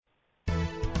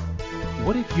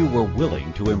What if you were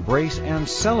willing to embrace and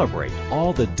celebrate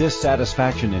all the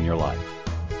dissatisfaction in your life?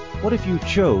 What if you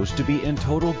chose to be in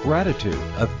total gratitude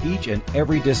of each and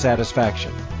every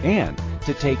dissatisfaction and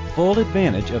to take full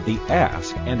advantage of the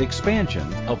ask and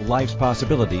expansion of life's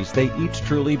possibilities they each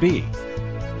truly be?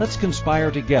 Let's conspire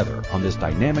together on this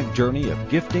dynamic journey of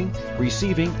gifting,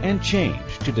 receiving, and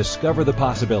change to discover the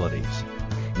possibilities.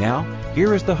 Now,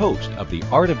 here is the host of the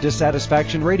Art of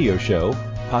Dissatisfaction radio show,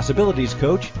 Possibilities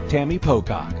Coach Tammy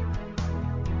Pocock.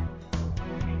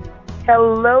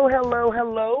 Hello,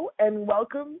 and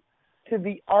welcome to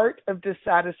the Art of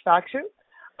Dissatisfaction.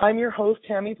 I'm your host,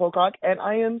 Tammy Pocock, and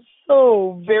I am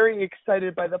so very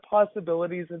excited by the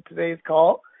possibilities of today's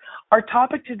call. Our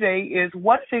topic today is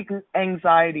what if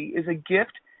anxiety is a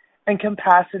gift and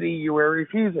capacity you are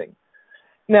refusing.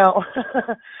 Now,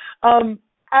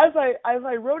 as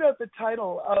I wrote out the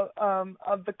title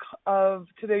of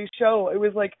today's show, it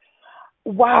was like,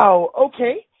 wow,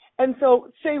 okay. And so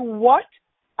say what?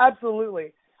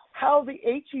 Absolutely. How the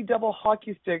HE double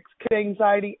hockey sticks could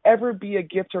anxiety ever be a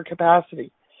gift or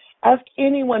capacity? Ask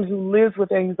anyone who lives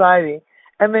with anxiety,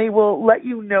 and they will let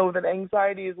you know that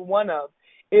anxiety is one of,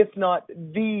 if not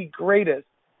the greatest,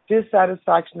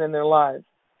 dissatisfaction in their lives.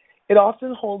 It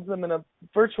often holds them in a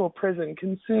virtual prison,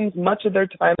 consumes much of their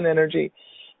time and energy,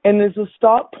 and is a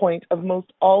stop point of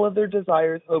most all of their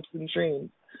desires, hopes, and dreams.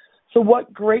 So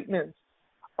what greatness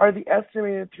are the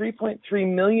estimated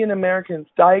 3.3 million Americans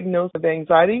diagnosed with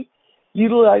anxiety,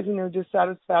 utilizing their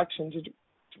dissatisfaction to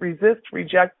resist,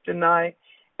 reject, deny,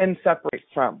 and separate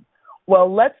from?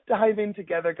 Well, let's dive in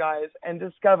together, guys, and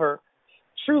discover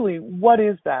truly what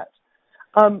is that.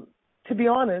 To be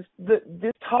honest,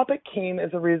 this topic came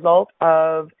as a result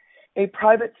of a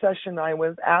private session I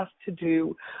was asked to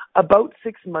do about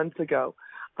 6 months ago.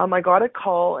 I got a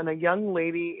call, and a young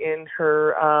lady in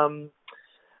her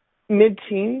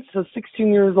mid-teens, so 16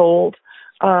 years old,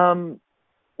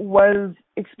 was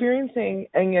experiencing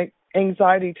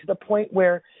anxiety to the point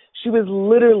where she was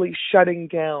literally shutting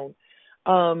down,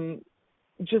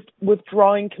 just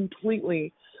withdrawing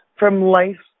completely from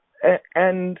life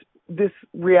and this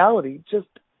reality. Just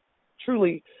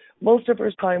truly, most of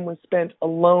her time was spent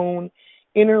alone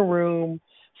in her room,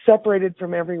 separated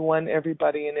from everyone,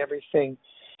 everybody, and everything.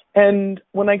 And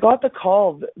when I got the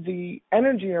call, the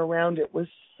energy around it was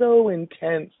so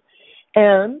intense.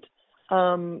 And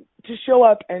to show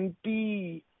up and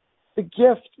be the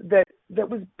gift that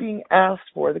was being asked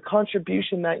for, the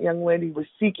contribution that young lady was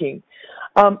seeking,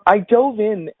 I dove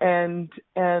in and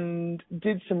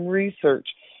did some research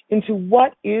into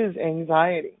what is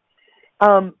anxiety.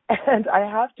 And I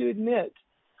have to admit,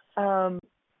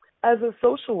 as a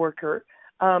social worker,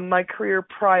 my career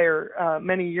prior,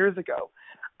 many years ago,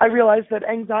 I realized that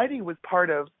anxiety was part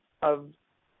of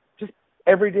just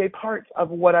everyday parts of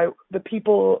the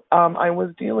people I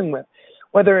was dealing with,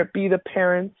 whether it be the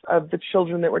parents of the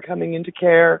children that were coming into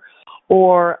care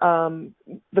or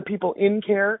the people in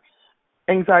care.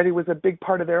 Anxiety was a big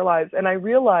part of their lives. And I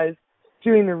realized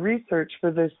doing the research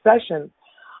for this session,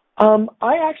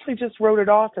 I actually just wrote it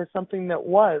off as something that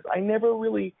was. I never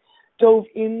really dove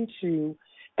into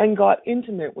and got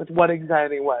intimate with what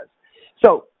anxiety was.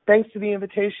 So thanks to the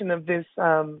invitation of this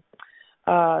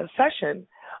session,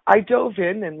 I dove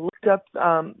in and looked up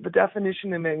the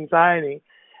definition of anxiety.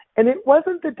 And it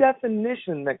wasn't the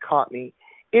definition that caught me.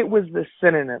 It was the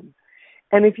synonym.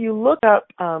 And if you look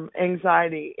up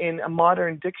anxiety in a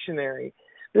modern dictionary,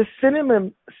 the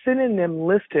synonym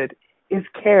listed is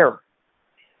care.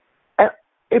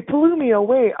 It blew me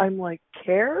away. I'm like,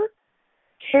 care?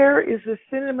 Care is a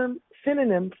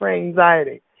synonym for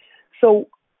anxiety. So,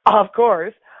 of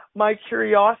course, my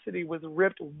curiosity was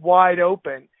ripped wide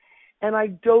open, and I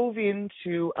dove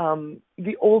into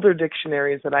the older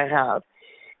dictionaries that I have,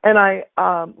 and I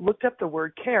looked up the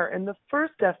word care, and the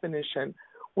first definition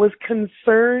was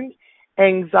concern,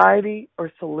 anxiety,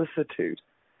 or solicitude.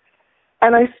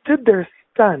 And I stood there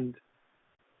stunned.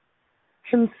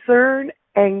 Concern,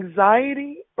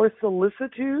 anxiety, or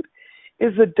solicitude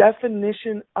is the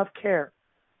definition of care.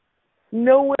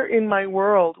 Nowhere in my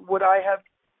world would I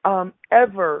have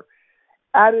ever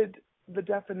added the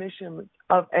definition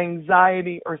of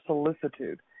anxiety or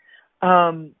solicitude.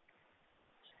 So,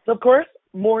 of course,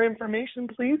 more information,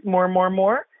 please.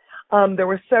 More. There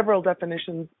were several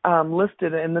definitions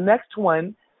listed, and the next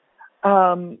one,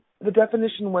 the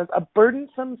definition was a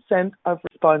burdensome sense of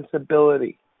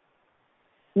responsibility.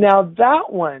 Now,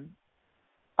 that one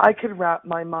I could wrap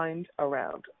my mind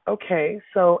around. Okay,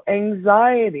 so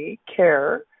anxiety,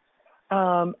 care,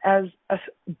 as a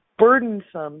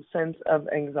burdensome sense of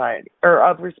anxiety or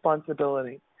of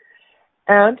responsibility.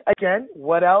 And again,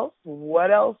 what else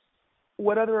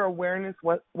other awareness,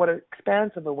 what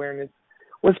expansive awareness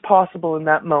was possible in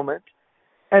that moment.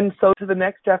 And so to the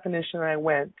next definition I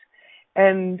went,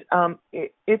 and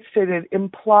it stated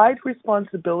implied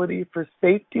responsibility for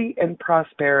safety and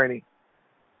prosperity.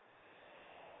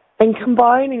 And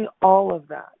combining all of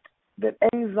that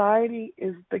anxiety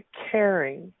is the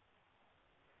caring,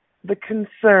 the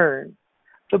concern,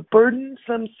 the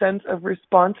burdensome sense of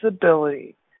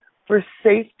responsibility for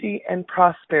safety and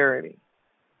prosperity.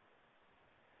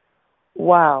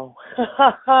 Wow.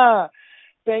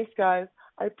 Thanks, guys.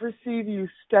 I perceive you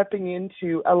stepping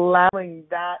into allowing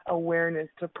that awareness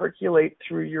to percolate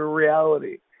through your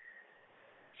reality.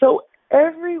 So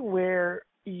everywhere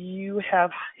you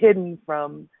have hidden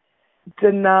from,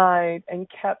 denied, and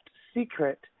kept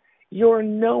secret, you're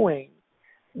knowing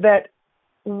that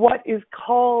what is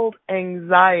called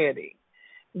anxiety,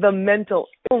 the mental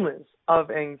illness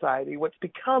of anxiety, what's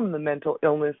become the mental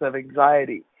illness of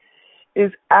anxiety,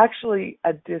 is actually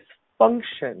a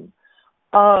dysfunction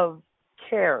of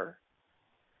care,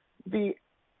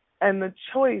 and the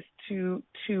choice to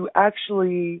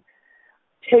actually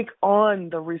take on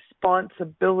the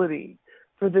responsibility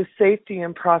for the safety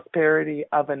and prosperity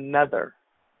of another.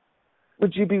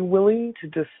 Would you be willing to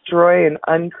destroy and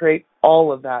uncreate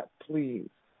all of that, please?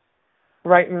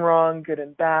 Right and wrong, good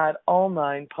and bad, all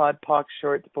nine, pod, poc,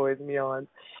 shorts, boys, and beyond.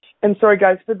 And sorry,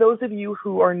 guys, for those of you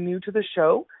who are new to the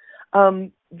show,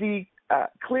 the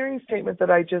clearing statement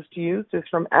that I just used is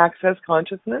from Access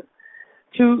Consciousness.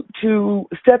 To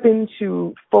step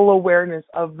into full awareness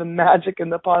of the magic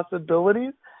and the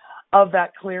possibilities of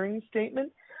that clearing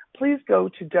statement, please go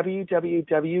to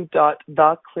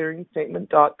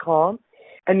www.theclearingstatement.com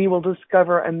and you will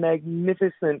discover a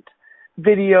magnificent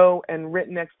video and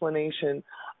written explanation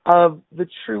of the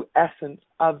true essence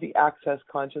of the Access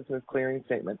Consciousness clearing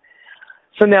statement.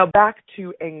 So now back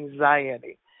to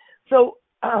anxiety. So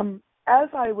as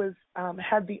I was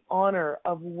had the honor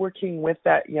of working with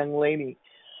that young lady,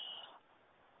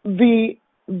 the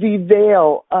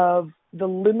veil of the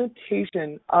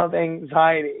limitation of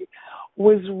anxiety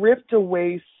was ripped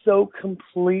away so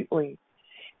completely.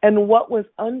 And what was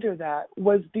under that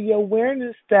was the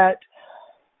awareness that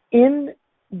in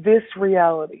this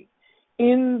reality,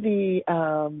 in the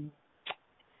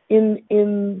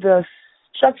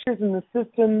structures and the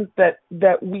systems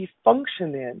that we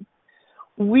function in,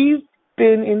 we've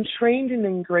been entrained and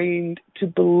ingrained to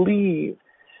believe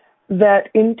that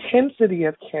intensity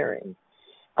of caring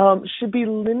should be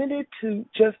limited to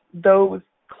just those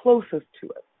closest to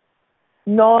us,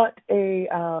 not a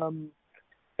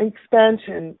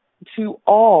expansion to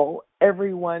all,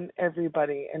 everyone,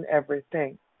 everybody, and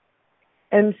everything.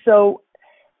 And so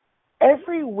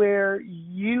everywhere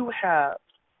you have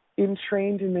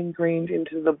entrained and ingrained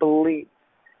into the belief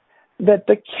that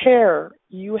the care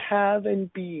you have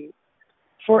and be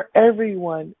for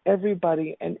everyone,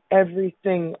 everybody, and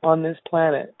everything on this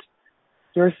planet,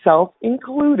 yourself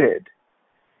included,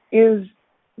 is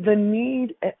the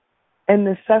need and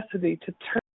necessity to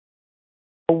turn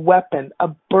a weapon, a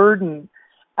burden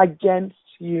against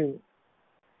you,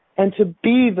 and to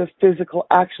be the physical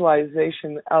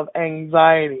actualization of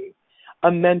anxiety,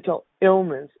 a mental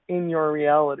illness in your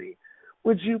reality.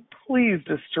 Would you please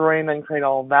destroy and uncreate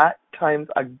all that times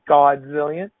a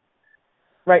godzillion?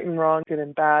 Right and wrong, good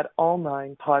and bad, all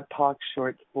nine, pod, poc,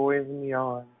 shorts, boys, and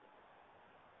beyond.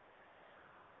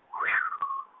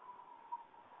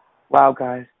 Wow,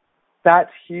 guys,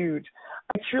 that's huge.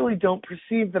 I truly don't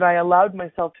perceive that I allowed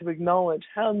myself to acknowledge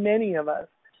how many of us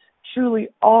truly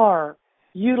are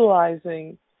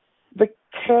utilizing the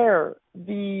care,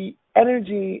 the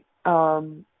energy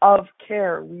of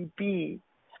care we be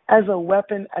as a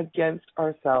weapon against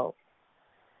ourselves.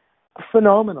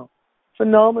 Phenomenal.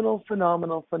 Phenomenal,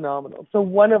 phenomenal, phenomenal. So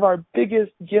one of our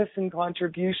biggest gifts and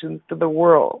contributions to the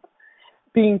world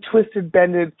being twisted,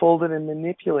 bended, folded, and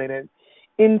manipulated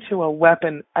into a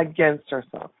weapon against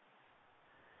ourselves.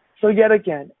 So yet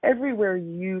again, everywhere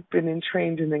you've been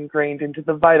entrained and ingrained into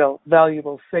the vital,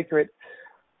 valuable, sacred,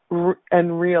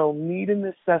 and real need and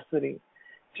necessity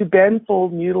to bend,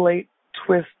 fold, mutilate,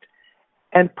 twist,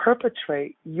 and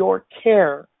perpetrate your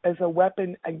care as a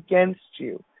weapon against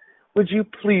you, would you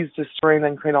please destroy and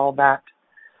uncreate all that?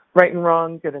 Right and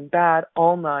wrong, good and bad,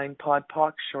 all nine, pod,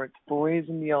 poc, shorts, boys,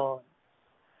 and beyond.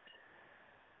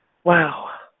 Wow.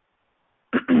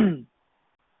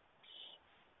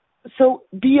 So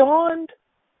beyond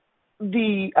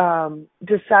the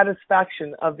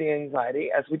dissatisfaction of the anxiety,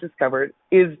 as we discovered,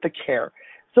 is the care.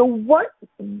 So what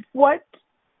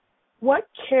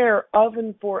care of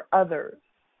and for others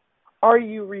are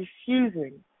you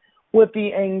refusing with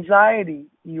the anxiety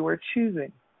you are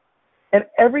choosing? and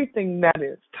everything that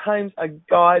is times a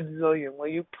godzillion. Will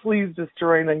you please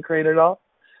destroy and uncreate it all?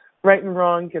 Right and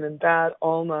wrong, good and bad,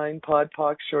 all nine, pod,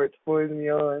 poc, shorts, boys and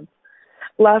beyond.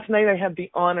 Last night I had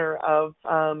the honor of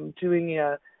doing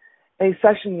a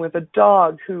session with a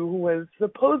dog who was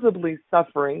supposedly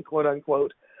suffering, quote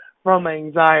unquote, from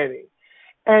anxiety.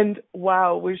 And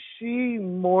wow, was she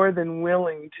more than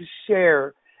willing to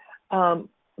share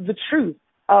the truth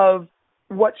of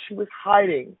what she was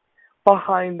hiding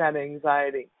behind that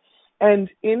anxiety. And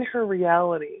in her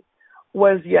reality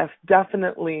was, yes,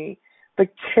 definitely the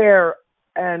care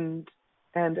and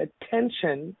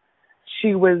attention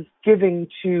she was giving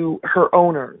to her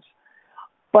owners.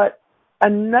 But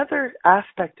another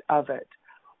aspect of it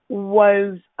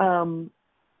was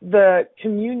the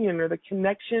communion or the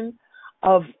connection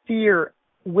of fear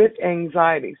with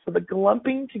anxiety. So the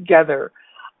glumping together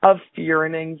of fear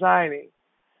and anxiety.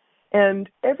 And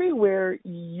everywhere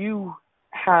you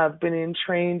have been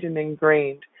entrained and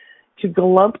ingrained to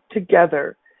glump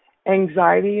together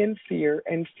anxiety and fear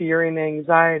and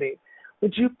anxiety,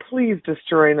 would you please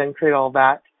destroy and uncreate all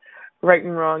that? Right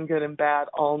and wrong, good and bad,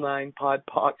 all nine, pod,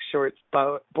 poc, shorts,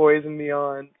 boys and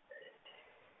beyond.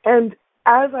 And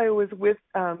as I was with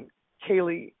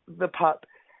Kaylee, the pup,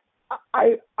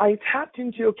 I tapped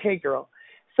into, okay, girl,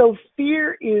 so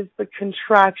fear is the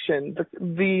contraction,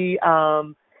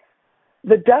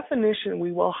 the definition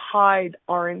we will hide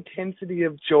our intensity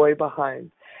of joy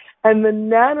behind. And the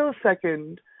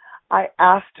nanosecond I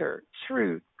asked her,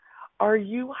 truth, are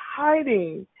you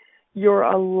hiding your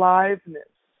aliveness,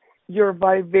 your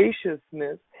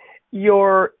vivaciousness,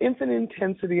 your infinite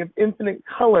intensity of infinite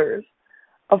colors,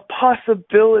 of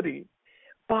possibility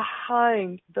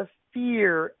behind the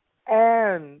fear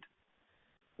and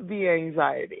the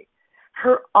anxiety?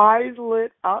 Her eyes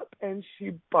lit up and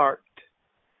she barked.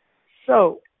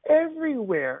 So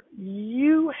everywhere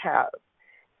you have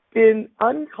been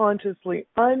unconsciously,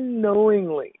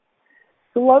 unknowingly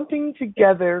lumping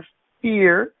together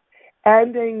fear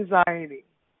and anxiety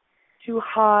to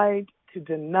hide, to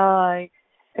deny,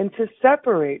 and to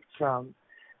separate from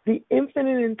the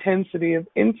infinite intensity of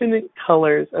infinite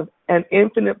colors and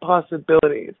infinite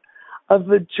possibilities of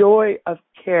the joy of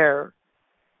care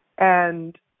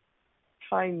and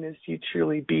kindness you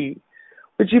truly be.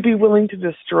 Would you be willing to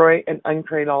destroy and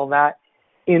uncreate all that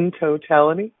in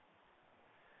totality?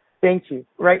 Thank you.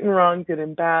 Right and wrong, good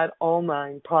and bad, all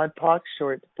nine, pod, poc,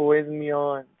 shorts, boys and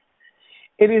beyond.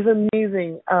 It is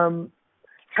amazing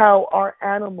how our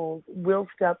animals will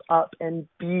step up and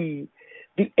be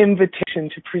the invitation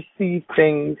to perceive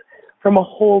things from a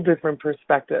whole different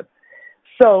perspective.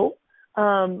 So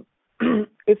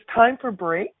it's time for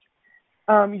break.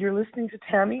 You're listening to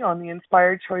Tammy on the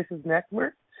Inspired Choices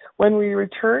Network. When we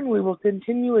return, we will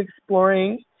continue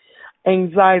exploring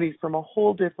anxiety from a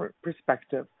whole different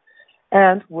perspective.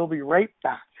 And we'll be right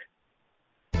back.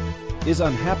 Is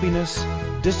unhappiness,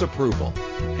 disapproval,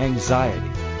 anxiety,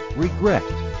 regret,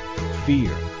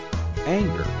 fear,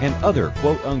 anger, and other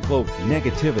quote-unquote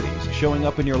negativities showing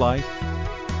up in your life?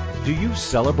 Do you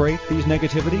celebrate these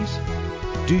negativities?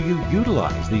 Do you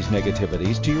utilize these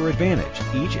negativities to your advantage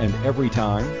each and every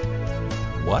time?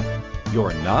 What?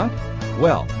 You're not?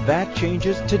 Well, that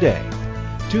changes today.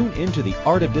 Tune into the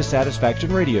Art of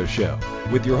Dissatisfaction radio show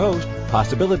with your host,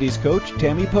 Possibilities Coach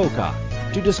Tammy Pocock,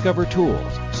 to discover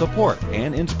tools, support,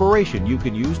 and inspiration you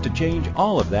can use to change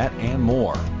all of that and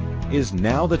more. Is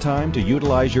now the time to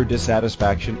utilize your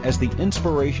dissatisfaction as the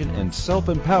inspiration and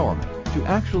self-empowerment to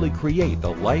actually create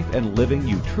the life and living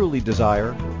you truly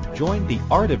desire? Join the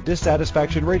Art of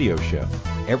Dissatisfaction radio show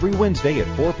every Wednesday at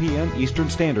 4 p.m. Eastern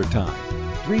Standard Time,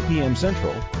 3 p.m.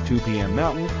 Central, 2 p.m.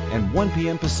 Mountain, and 1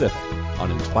 p.m. Pacific on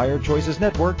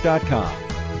InspiredChoicesNetwork.com.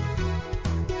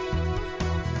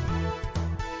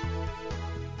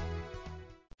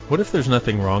 What if there's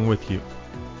nothing wrong with you?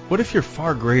 What if you're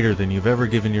far greater than you've ever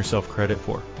given yourself credit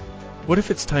for? What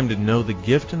if it's time to know the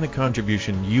gift and the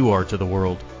contribution you are to the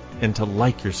world and to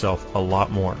like yourself a lot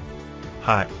more?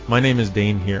 Hi, my name is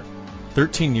Dane here.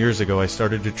 13 years ago, I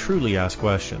started to truly ask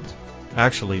questions.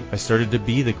 Actually, I started to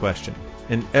be the question,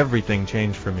 and everything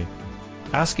changed for me.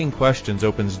 Asking questions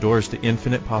opens doors to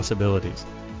infinite possibilities.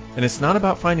 And it's not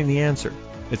about finding the answer.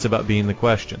 It's about being the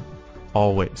question.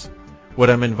 Always. What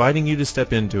I'm inviting you to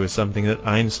step into is something that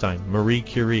Einstein, Marie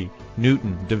Curie,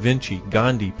 Newton, Da Vinci,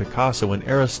 Gandhi, Picasso, and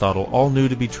Aristotle all knew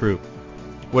to be true.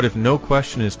 What if no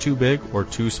question is too big or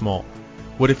too small?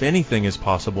 What if anything is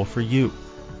possible for you?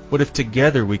 What if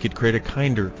together we could create a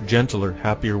kinder, gentler,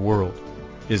 happier world?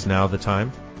 Is now the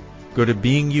time? Go to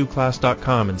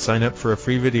beingyouclass.com and sign up for a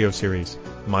free video series,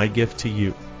 My Gift to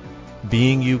You.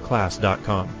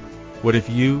 beingyouclass.com. What if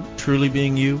you, truly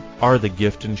being you, are the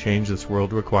gift and change this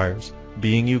world requires?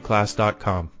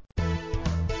 beingyouclass.com.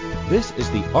 This is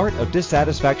the Art of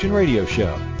Dissatisfaction radio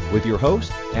show with your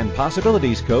host and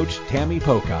possibilities coach, Tammy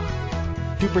Pocock.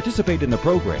 To participate in the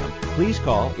program, please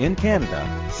call in Canada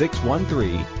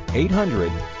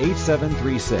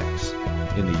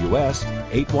 613-800-8736. In the U.S.,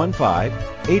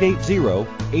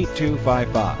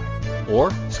 815-880-8255. Or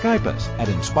Skype us at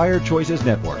Inspired Choices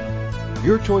Network.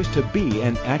 Your choice to be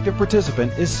an active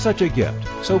participant is such a gift,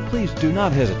 so please do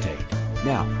not hesitate.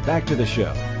 Now, back to the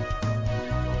show.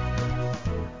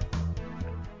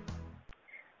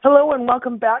 Hello and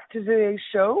welcome back to today's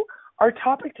show. Our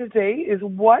topic today is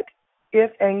what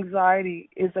if anxiety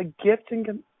is a gift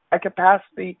and a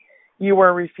capacity you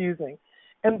are refusing.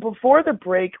 And before the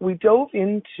break, we dove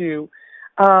into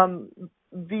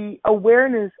the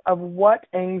awareness of what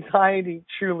anxiety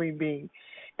truly means.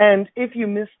 And if you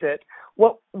missed it,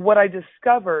 what I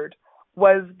discovered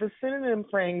was the synonym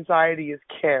for anxiety is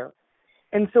care.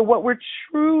 And so what we're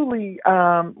truly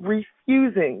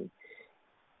refusing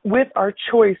with our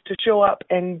choice to show up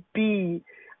and be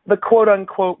the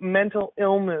quote-unquote mental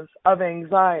illness of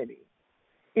anxiety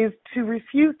is to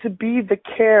refuse to be the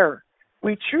care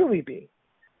we truly be.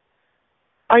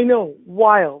 I know,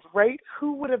 wild, right?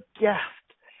 Who would have guessed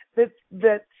that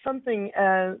something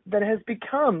that has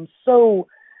become so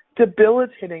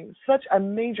debilitating, such a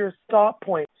major stop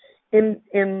point in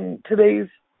today's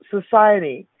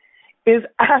society is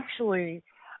actually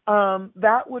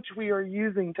that which we are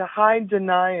using to hide,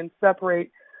 deny, and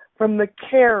separate from the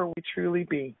care we truly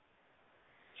be.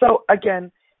 So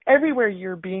again, everywhere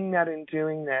you're being that and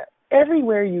doing that,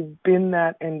 everywhere you've been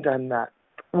that and done that,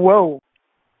 whoa,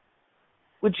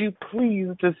 would you please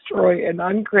destroy and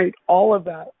uncreate all of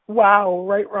that? Wow,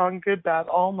 right, wrong, good, bad,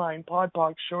 all nine, pod,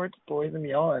 poc, shorts, boys, and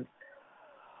beyond.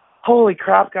 Holy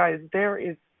crap, guys, there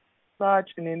is such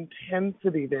an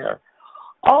intensity there.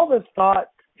 All the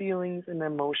thoughts, feelings, and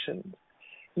emotions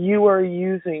you are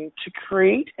using to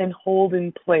create and hold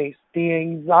in place the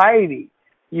anxiety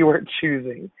you are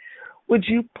choosing. Would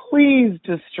you please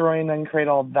destroy and uncreate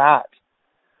all that?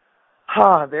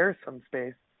 There's some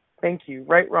space. Thank you.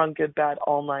 Right, wrong, good, bad,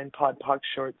 all nine, pod, poc,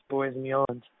 shorts, boys, and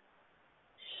beyond.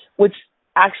 Which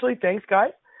actually, thanks,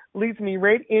 guys, leads me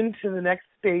right into the next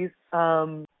space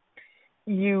I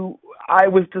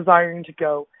was desiring to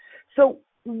go. So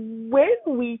when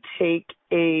we take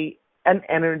an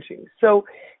energy, so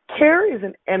care is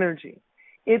an energy.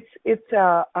 It's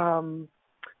a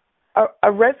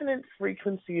resonant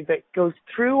frequency that goes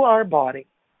through our body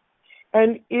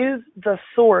and is the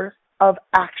source of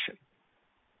action.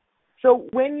 So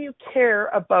when you care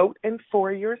about and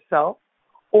for yourself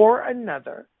or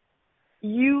another,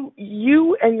 you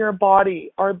and your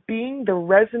body are being the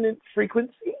resonant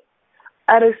frequency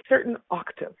at a certain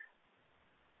octave.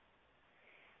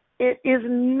 It is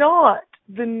not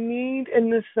the need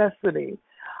and necessity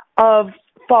of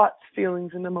thoughts,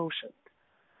 feelings, and emotions.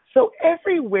 So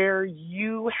everywhere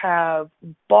you have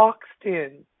boxed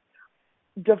in,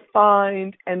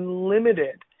 defined, and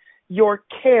limited your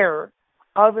care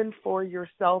of and for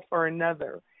yourself or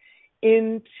another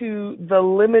into the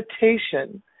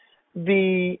limitation,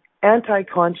 the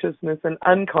anti-consciousness and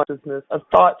unconsciousness of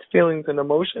thoughts, feelings, and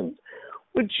emotions,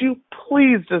 would you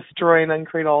please destroy and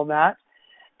uncreate all that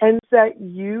and set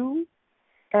you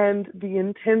and the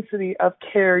intensity of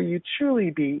care you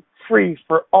truly be free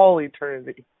for all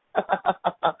eternity?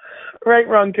 Right,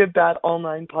 wrong, good, bad, all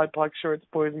nine, pod, poc, shorts,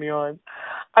 boys, and beyond.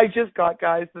 I just got,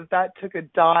 guys, that took a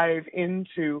dive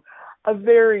into a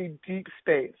very deep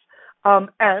space.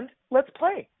 And let's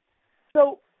play.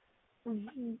 So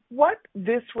what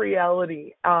this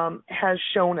reality has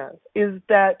shown us is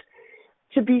that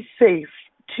to be safe,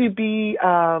 to be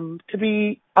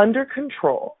under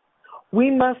control, we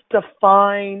must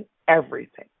define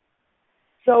everything.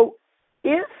 So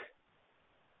if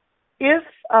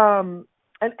an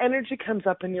energy comes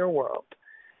up in your world,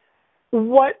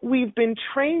 what we've been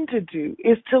trained to do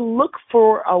is to look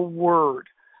for a word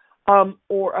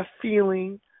or a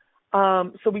feeling.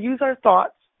 So we use our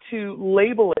thoughts to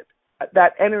label it,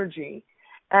 that energy,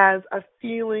 as a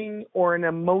feeling or an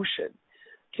emotion,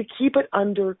 to keep it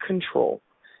under control,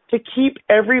 to keep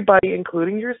everybody,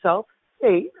 including yourself,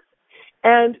 safe,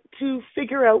 and to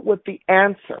figure out what the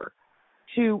answer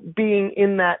to being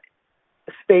in that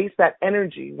space, that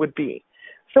energy would be.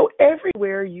 So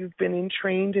everywhere you've been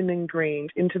entrained and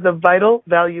ingrained into the vital,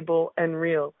 valuable, and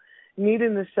real need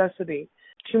and necessity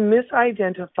to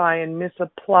misidentify and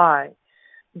misapply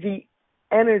the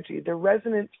energy, the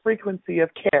resonant frequency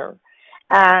of care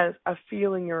as a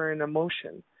feeling or an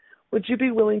emotion, would you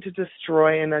be willing to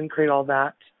destroy and uncreate all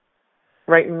that?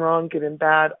 right and wrong, good and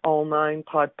bad, all nine,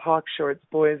 pod, poc, shorts,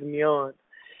 boys, and beyond.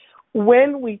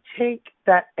 When we take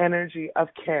that energy of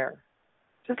care,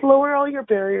 just lower all your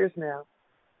barriers now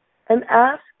and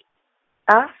ask,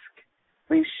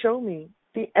 please show me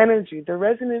the energy, the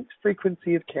resonance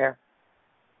frequency of care,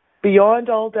 beyond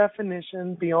all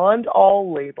definition, beyond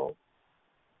all label.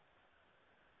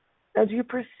 Now, do you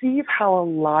perceive how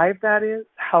alive that is,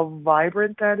 how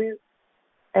vibrant that is,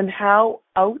 and how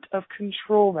out of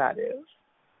control that is?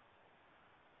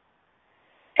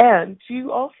 And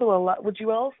would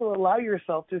you also allow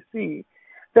yourself to see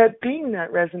that being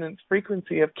that resonance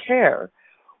frequency of care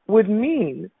would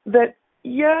mean that,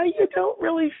 yeah, you don't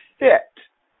really fit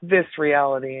this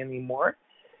reality anymore.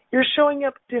 You're showing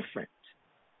up different.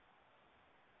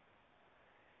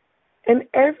 And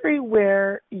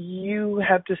everywhere you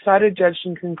have decided, judged,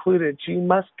 and concluded, you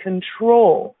must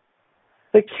control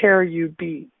the care you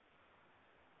be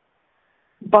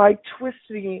by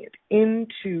twisting it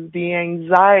into the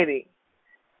anxiety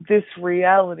this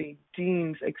reality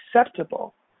deems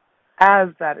acceptable as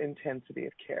that intensity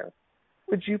of care.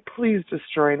 Would you please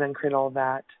destroy and uncreate all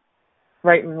that?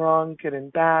 Right and wrong, good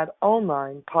and bad, all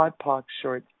nine, pod, poc,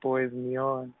 shorts, boys, and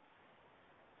beyond.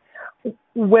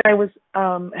 When I was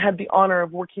had the honor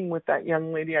of working with that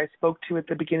young lady I spoke to at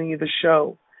the beginning of the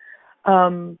show,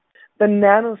 the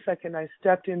nanosecond I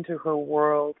stepped into her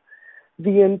world,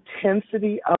 the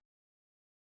intensity of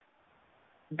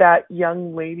that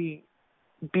young lady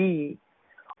B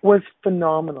was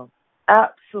phenomenal,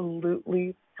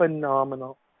 absolutely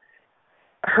phenomenal.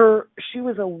 She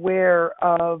was aware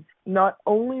of not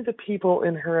only the people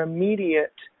in her immediate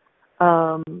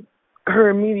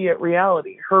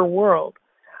reality, her world,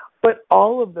 but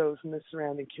all of those in the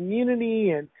surrounding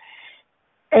community,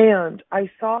 and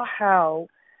I saw how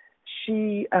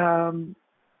she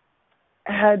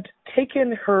had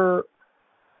taken her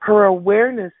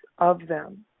awareness of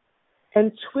them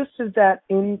and twisted that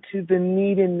into the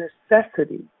need and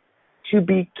necessity to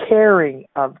be caring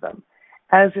of them,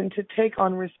 as in to take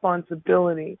on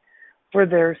responsibility for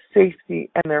their safety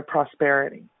and their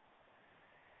prosperity.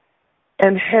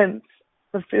 And hence,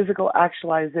 the physical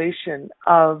actualization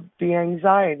of the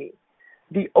anxiety,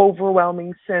 the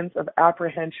overwhelming sense of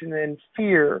apprehension and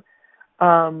fear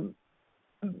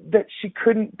that she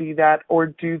couldn't be that or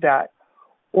do that,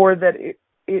 or that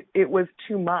it was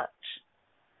too much.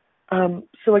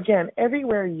 So again,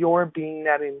 everywhere you're being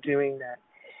that and doing that,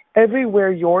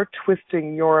 everywhere you're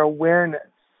twisting your awareness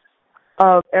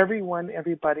of everyone,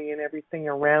 everybody, and everything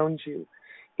around you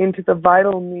into the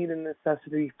vital need and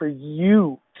necessity for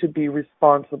you to be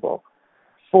responsible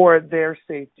for their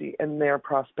safety and their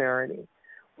prosperity,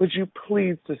 would you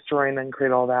please destroy and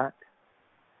uncreate all that?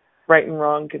 Right and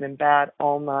wrong, good and bad,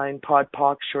 all nine, pod,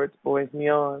 poc, shorts, boys, and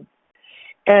beyond.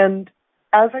 And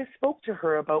as I spoke to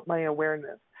her about my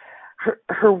awareness,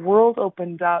 her world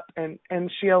opened up, and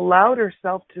she allowed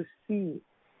herself to see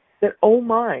that, oh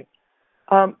my,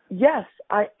 yes,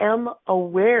 I am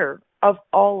aware of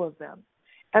all of them,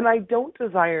 and I don't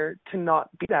desire to not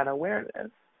be that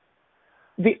awareness.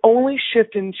 The only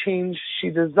shift and change she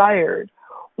desired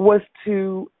was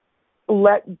to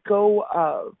let go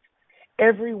of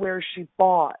everywhere she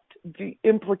bought the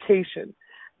implication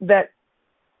that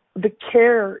the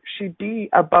care she'd be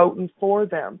about and for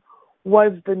them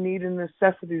was the need and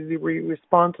necessity to be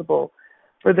responsible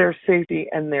for their safety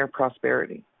and their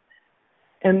prosperity.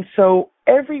 And so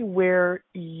everywhere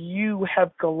you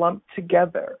have lumped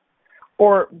together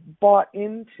or bought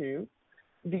into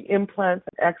the implants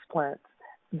and explants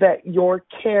that your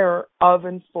care of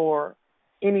and for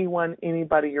anyone,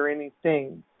 anybody, or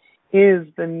anything is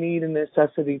the need and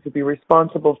necessity to be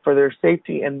responsible for their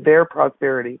safety and their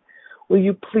prosperity, will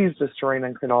you please destroy and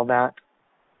uncreate all that?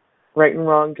 Right and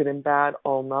wrong, good and bad,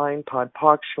 all nine, pod,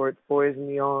 poc, shorts, boys, and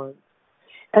beyond.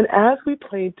 And as we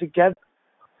played together,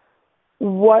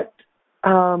 what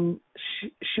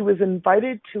she was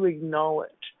invited to acknowledge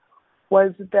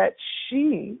was that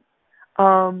she,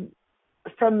 from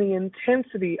the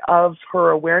intensity of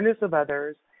her awareness of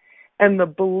others and the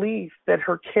belief that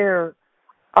her care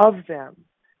of them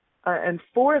and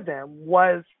for them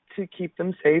was to keep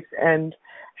them safe and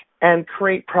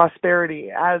create prosperity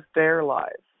as their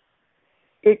lives,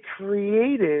 it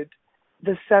created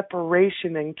the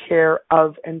separation and care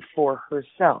of and for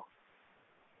herself.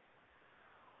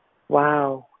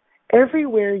 Wow.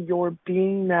 Everywhere you're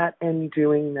being that and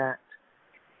doing that,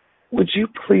 would you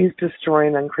please destroy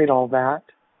and uncreate all that?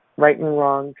 Right and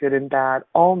wrong, good and bad,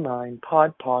 all nine,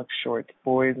 pod, poc, shorts,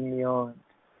 boys, and beyond.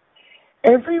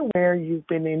 Everywhere you've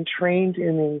been entrained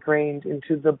and ingrained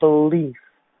into the belief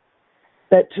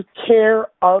that to care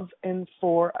of and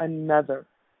for another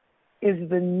is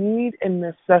the need and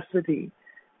necessity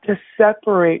to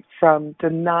separate from,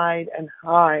 deny, and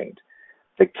hide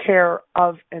the care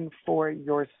of and for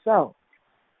yourself.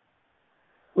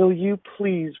 Will you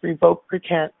please revoke,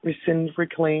 recant, rescind,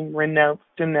 reclaim, renounce,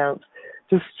 denounce,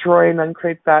 destroy, and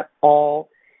uncreate that all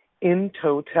in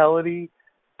totality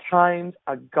times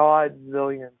a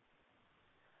godzillion?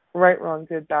 Right, wrong,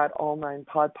 good, bad, all nine,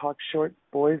 pod, poc, short,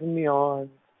 boys and beyond.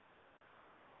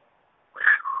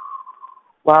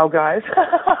 Wow, guys.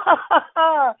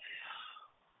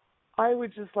 I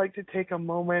would just like to take a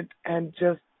moment and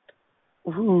just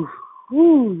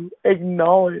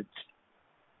acknowledge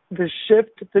the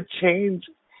shift, the change,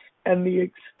 and the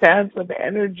expanse of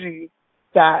energy,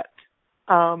 that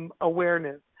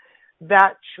awareness,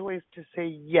 that choice to say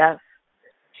yes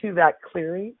to that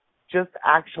clearing just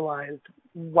actualized.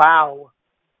 Wow.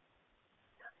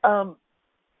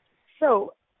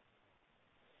 So,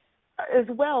 as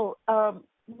well,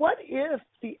 what if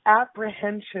the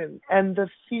apprehension and the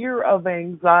fear of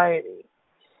anxiety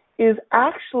is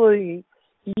actually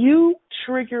you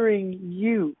triggering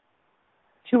you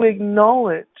to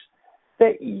acknowledge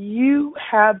that you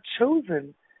have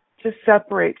chosen to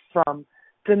separate from,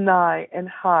 deny, and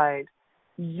hide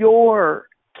your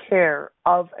care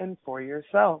of and for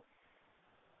yourself?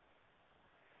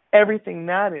 Everything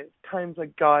that is times a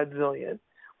godzillion.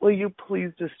 Will you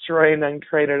please destroy and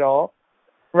uncreate it all?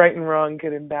 Right and wrong,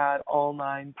 good and bad, all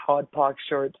nine, pod, poc,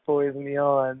 shorts, boys and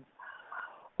beyond.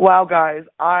 Wow, guys,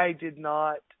 I did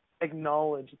not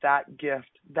acknowledge that gift,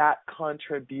 that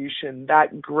contribution,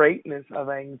 that greatness of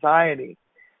anxiety,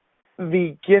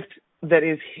 the gift that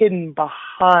is hidden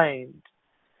behind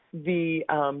the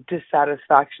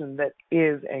dissatisfaction that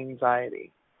is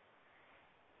anxiety.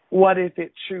 What if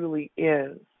it truly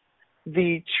is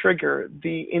the trigger,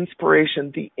 the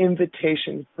inspiration, the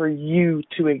invitation for you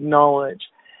to acknowledge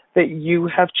that you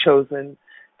have chosen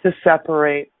to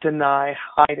separate, deny,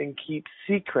 hide, and keep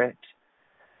secret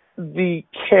the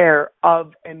care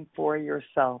of and for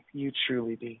yourself you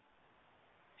truly be?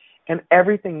 And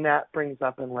everything that brings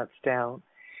up and lets down,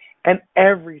 and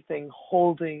everything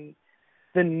holding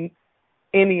any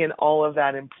and all of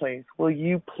that in place, will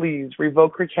you please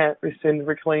revoke, recant, rescind,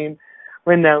 reclaim,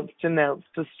 renounce, denounce,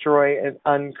 destroy, and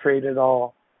uncreate it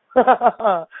all?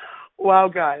 Wow,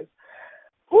 guys.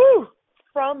 Whew.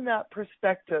 From that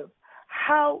perspective,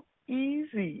 how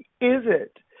easy is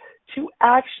it to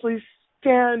actually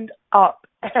stand up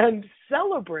and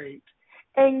celebrate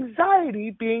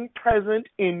anxiety being present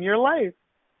in your life?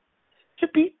 To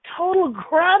be total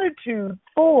gratitude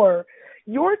for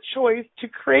your choice to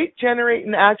create, generate,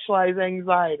 and actualize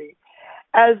anxiety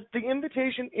as the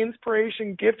invitation,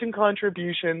 inspiration, gift, and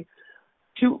contribution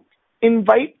to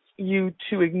invite you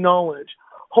to acknowledge,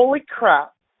 holy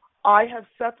crap, I have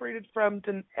separated from,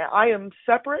 I am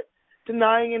separate,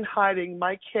 denying and hiding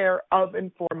my care of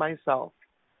and for myself.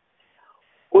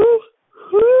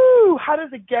 Woo-hoo! How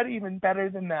does it get even better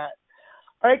than that?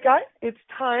 All right, guys, it's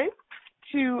time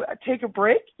to take a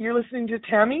break. You're listening to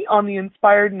Tammy on the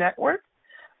Inspired Network.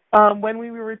 When we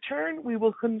return, we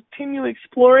will continue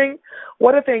exploring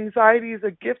what if anxiety is a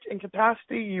gift and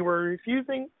capacity you are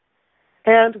refusing,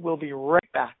 and we'll be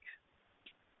right back.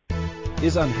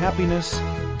 Is unhappiness,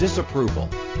 disapproval,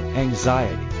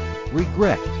 anxiety,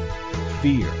 regret,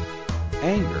 fear,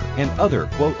 anger, and other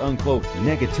quote-unquote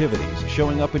negativities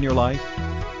showing up in your life?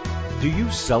 Do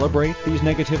you celebrate these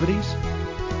negativities?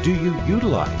 Do you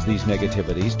utilize these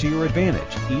negativities to your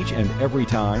advantage each and every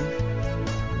time?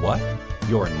 What?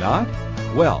 You're not?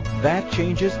 Well, that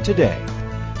changes today.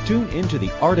 Tune into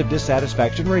the Art of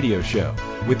Dissatisfaction radio show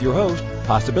with your host,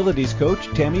 Possibilities Coach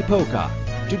Tammy Pocock,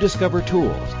 to discover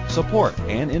tools, support,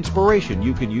 and inspiration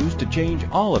you can use to change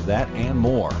all of that and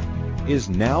more. Is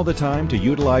now the time to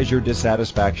utilize your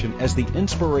dissatisfaction as the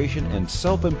inspiration and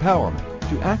self-empowerment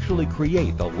to actually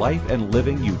create the life and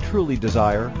living you truly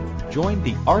desire? Join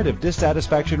the Art of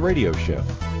Dissatisfaction radio show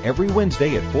every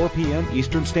Wednesday at 4 p.m.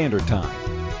 Eastern Standard Time,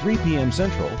 3 p.m.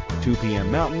 Central, 2 p.m.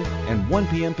 Mountain, and 1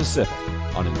 p.m. Pacific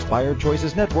on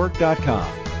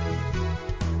InspiredChoicesNetwork.com.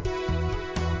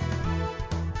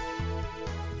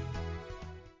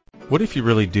 What if you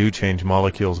really do change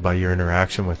molecules by your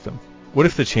interaction with them? What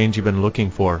if the change you've been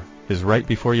looking for is right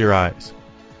before your eyes?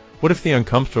 What if the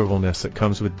uncomfortableness that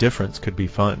comes with difference could be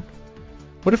fun?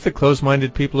 What if the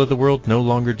closed-minded people of the world no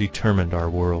longer determined our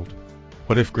world?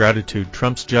 What if gratitude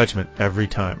trumps judgment every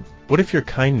time? What if your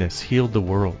kindness healed the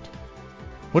world?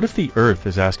 What if the earth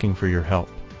is asking for your help?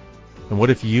 And what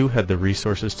if you had the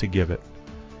resources to give it?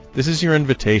 This is your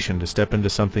invitation to step into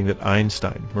something that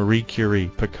Einstein, Marie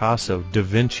Curie, Picasso, Da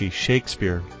Vinci,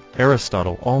 Shakespeare,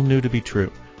 Aristotle all knew to be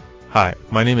true. Hi,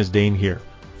 my name is Dane here,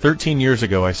 13 years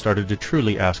ago, I started to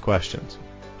truly ask questions.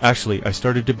 Actually, I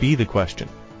started to be the question,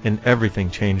 and everything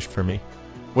changed for me.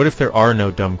 What if there are no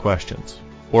dumb questions,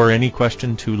 or any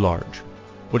question too large?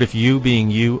 What if you, being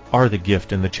you, are the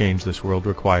gift and the change this world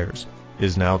requires?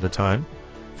 Is now the time?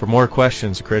 For more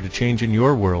questions to create a change in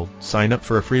your world, sign up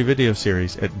for a free video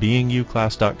series at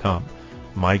beingyouclass.com.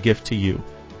 My gift to you,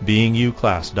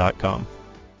 beingyouclass.com.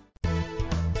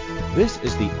 This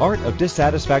is the Art of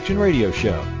Dissatisfaction radio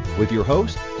show with your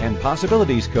host and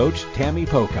possibilities coach, Tammy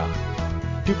Pocock.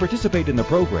 To participate in the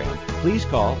program, please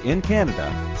call in Canada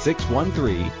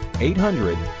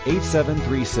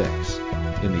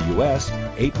 613-800-8736. In the U.S.,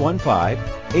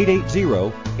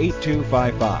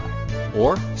 815-880-8255.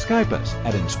 Or Skype us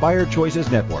at Inspired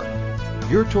Choices Network.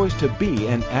 Your choice to be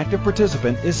an active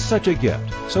participant is such a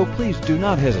gift, so please do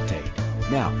not hesitate.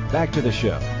 Now, back to the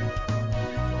show.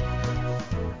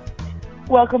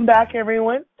 Welcome back,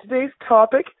 everyone. Today's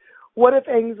topic, what if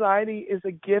anxiety is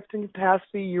a gift and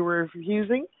capacity you were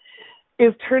refusing,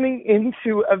 is turning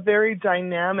into a very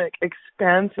dynamic,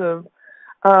 expansive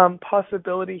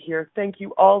possibility here. Thank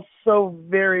you all so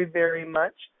very, very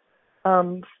much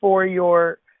for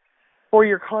your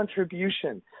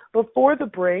contribution. Before the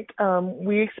break,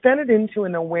 we expanded into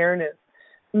an awareness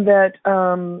that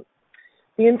the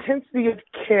intensity of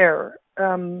care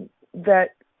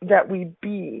that we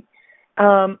be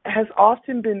has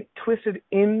often been twisted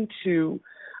into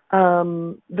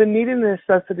the need and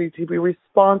necessity to be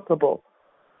responsible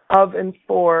of and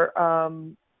for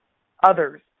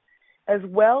others, as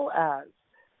well as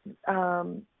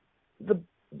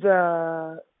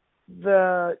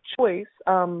the choice,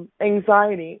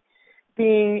 anxiety,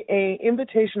 being an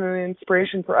invitation and an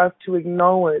inspiration for us to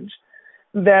acknowledge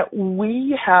that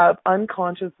we have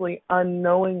unconsciously,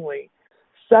 unknowingly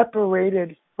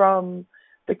separated from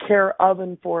the care of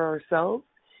and for ourselves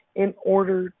in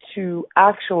order to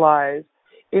actualize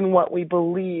in what we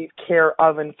believe care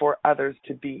of and for others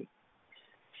to be.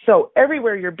 So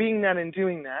everywhere you're being that and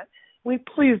doing that, we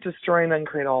please destroy and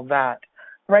uncreate all that.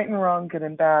 Right and wrong, good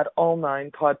and bad, all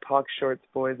nine, pod, poc, shorts,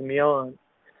 boys, and beyond.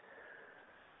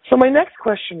 So my next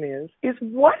question is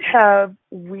what have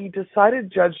we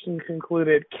decided, judged, and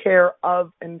concluded care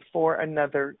of and for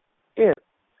another is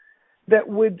that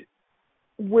would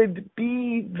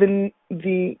be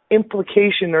the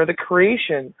implication or the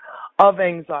creation of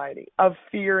anxiety, of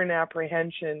fear and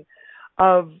apprehension,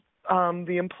 of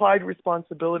the implied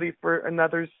responsibility for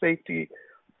another's safety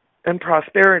and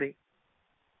prosperity.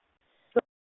 So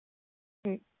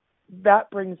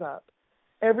that brings up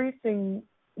everything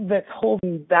that's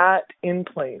holding that in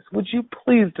place. Would you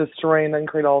please destroy and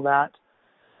uncreate all that?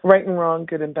 Right and wrong,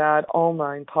 good and bad, all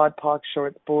nine, pod, poc,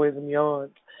 shorts, boys, and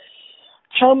yawns.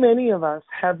 How many of us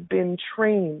have been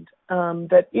trained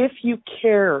that if you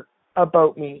care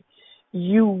about me,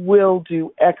 you will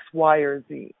do X, Y, or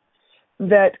Z?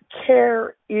 That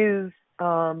care is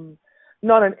not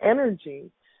an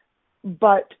energy,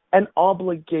 but an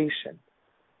obligation.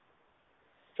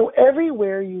 So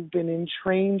everywhere you've been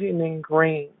entrained and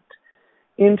ingrained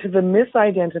into the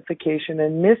misidentification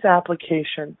and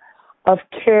misapplication of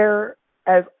care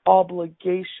as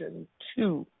obligation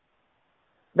to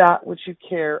that which you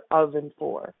care of and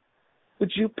for,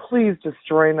 would you please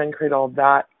destroy and uncreate all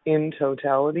that in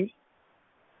totality?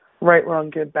 Right, wrong,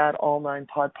 good, bad, all nine,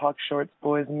 pod, poc, shorts,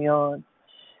 boys, and beyond.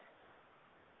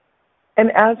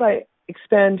 And as I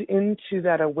expand into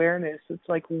that awareness, it's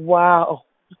like, wow,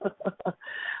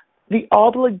 the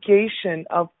obligation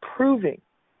of proving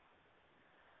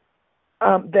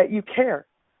that you care.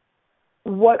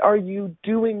 What are you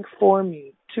doing for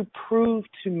me to prove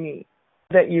to me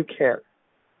that you care?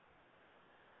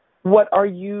 What are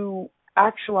you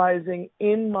actualizing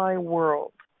in my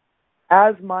world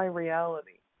as my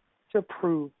reality to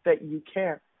prove that you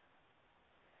care?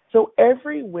 So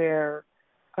everywhere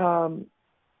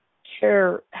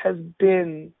care has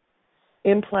been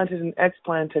implanted and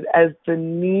explanted as the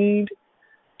need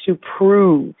to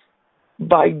prove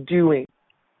by doing,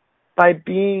 by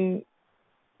being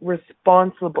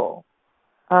responsible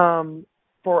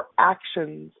for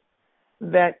actions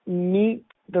that meet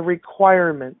the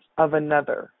requirements of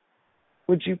another.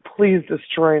 Would you please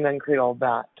destroy and uncreate all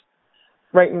that?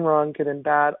 Right and wrong, good and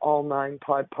bad, all nine,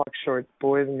 pod, poc, shorts,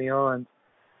 boys, and beyond.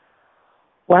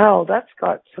 Wow, that's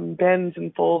got some bends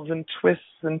and folds and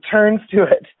twists and turns to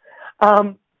it.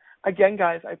 Again,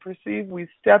 guys, I perceive we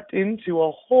stepped into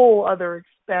a whole other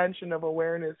expansion of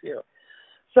awareness here.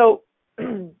 So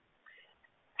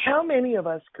how many of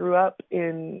us grew up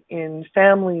in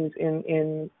families,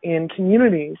 in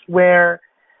communities where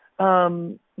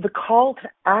the call to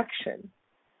action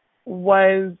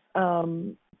was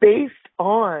based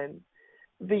on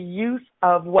the use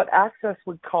of what Access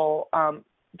would call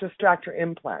distractor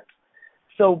implants.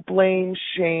 So blame,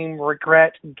 shame,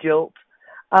 regret, guilt.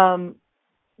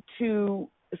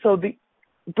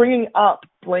 Bringing up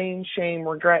blame, shame,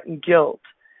 regret, and guilt,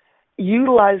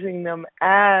 utilizing them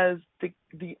as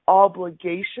the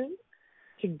obligation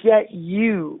to get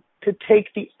you to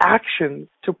take the actions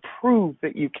to prove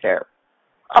that you care.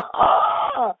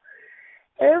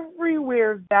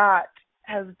 Everywhere that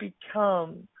has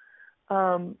become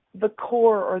the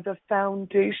core or the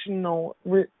foundational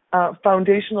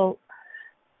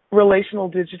relational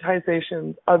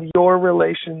digitizations of your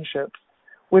relationships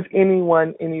with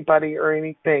anyone, anybody, or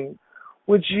anything,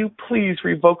 would you please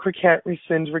revoke, recant,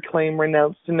 rescind, reclaim,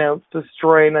 renounce, denounce,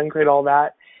 destroy, and uncreate all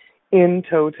that in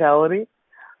totality?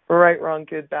 Right, wrong,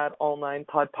 good, bad, all nine,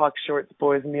 pod, poc, shorts,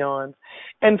 boys, and beyond.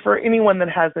 And for anyone that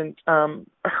hasn't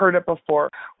heard it before,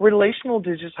 relational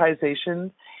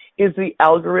digitization is the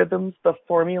algorithms, the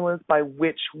formulas by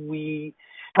which we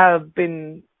have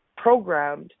been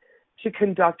programmed to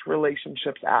conduct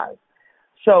relationships as.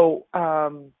 So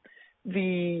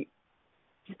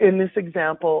in this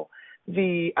example,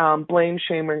 the blame,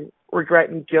 shame, and regret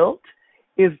and guilt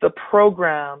is the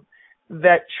program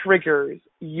that triggers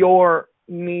your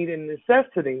need and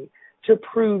necessity to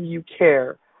prove you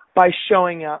care by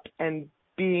showing up and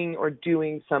being or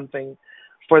doing something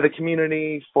for the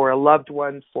community, for a loved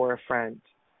one, for a friend.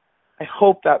 I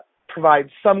hope that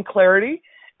provides some clarity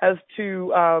as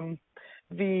to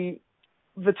the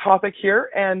topic here,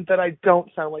 and that I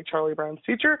don't sound like Charlie Brown's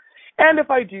teacher. And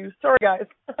if I do, sorry guys.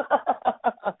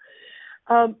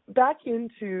 Back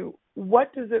into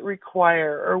what does it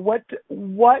require, or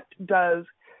what does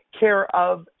care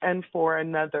of and for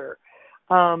another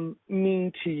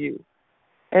mean to you?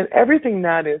 And everything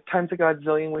that is, times a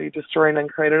godzillion, will you destroy and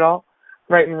uncreate it all?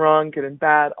 Right and wrong, good and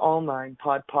bad, all nine,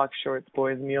 pod, poc, shorts,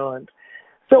 boys, and beyond.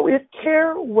 So if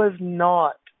care was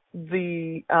not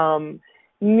the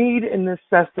need and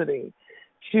necessity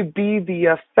to be the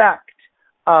effect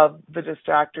of the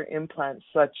distractor implants,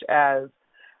 such as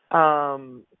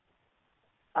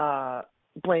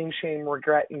blame, shame,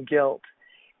 regret, and guilt,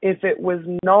 if it was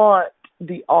not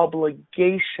the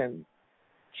obligation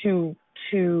to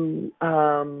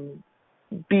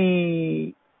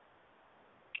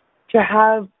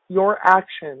have your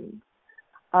actions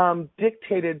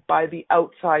dictated by the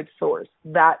outside source,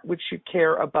 that which you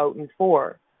care about and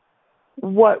for,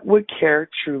 what would care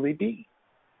truly be?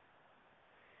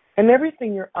 And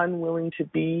everything you're unwilling to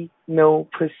be, know,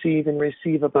 perceive, and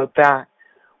receive about that,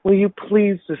 will you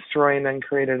please destroy and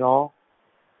uncreate it all?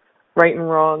 Right and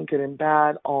wrong, good and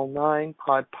bad, all nine,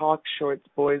 pod, poc, shorts,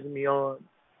 boys, and beyond.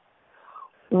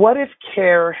 What if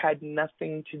care had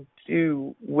nothing to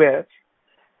do with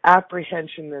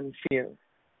apprehension and fear,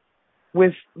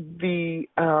 with the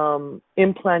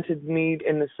implanted need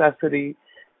and necessity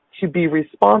to be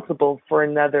responsible for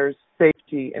another's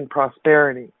safety and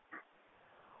prosperity?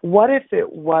 What if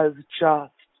it was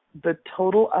just the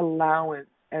total allowance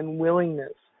and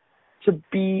willingness to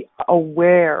be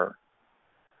aware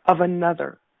of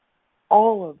another,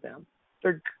 all of them,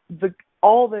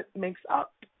 all that makes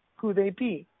up who they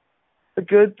be, the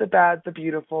good, the bad, the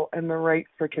beautiful, and the right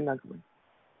freaking ugly.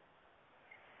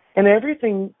 And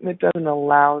everything that doesn't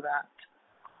allow that,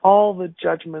 all the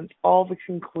judgments, all the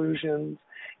conclusions,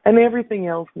 and everything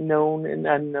else known and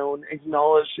unknown,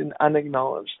 acknowledged and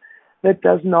unacknowledged, that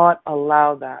does not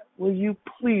allow that, will you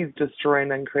please destroy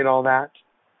and uncreate all that?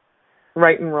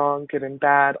 Right and wrong, good and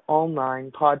bad, all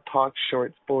nine, pod, poc,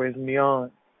 shorts, boys, and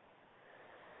beyond.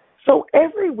 So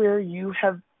everywhere you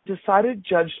have decided,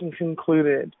 judged, and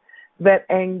concluded that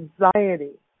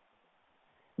anxiety,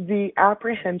 the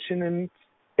apprehension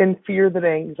and fear that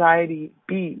anxiety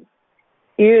be,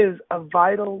 is a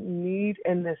vital need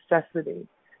and necessity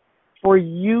for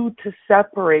you to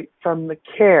separate from the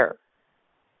care,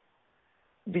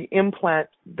 the implant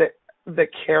that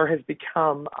care has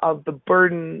become of the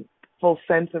burdenful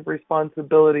sense of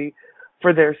responsibility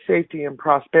for their safety and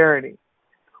prosperity.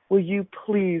 Will you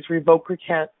please revoke,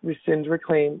 recant, rescind,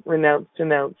 reclaim, renounce,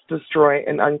 denounce, destroy,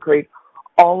 and uncreate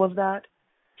all of that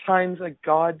times a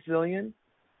godzillion?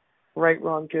 Right,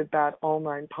 wrong, good, bad, all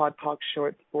nine, pod, poc,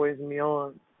 shorts, boys, and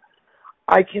beyond.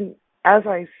 As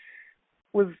I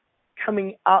was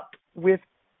coming up with,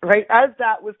 right, as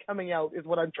that was coming out is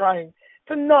what I'm trying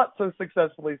to not so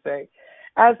successfully say.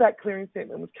 As that clearing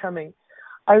statement was coming,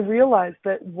 I realized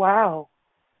that, wow,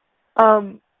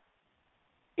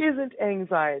 isn't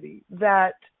anxiety,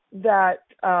 that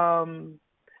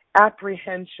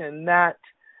apprehension, that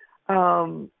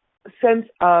sense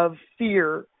of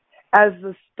fear as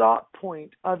the stop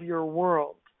point of your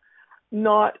world,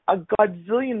 not a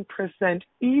godzillion %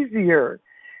 easier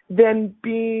than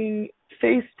being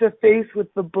face to face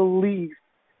with the belief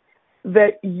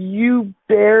that you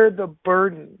bear the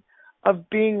burden of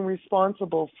being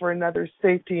responsible for another's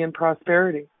safety and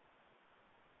prosperity?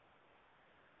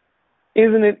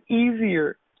 Isn't it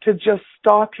easier to just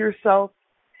stop yourself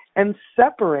and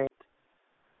separate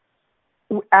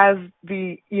as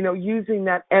using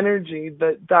that energy,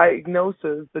 the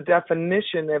diagnosis, the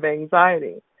definition of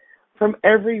anxiety from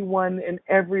everyone and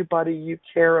everybody you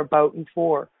care about and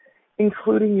for,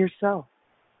 including yourself?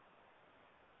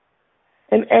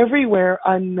 And everywhere,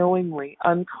 unknowingly,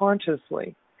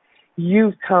 unconsciously,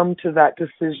 you've come to that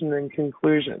decision and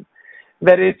conclusion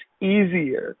that it's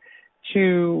easier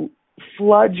to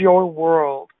flood your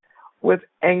world with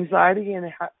anxiety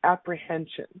and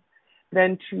apprehension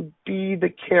than to be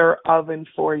the care of and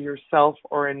for yourself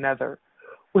or another.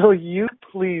 Will you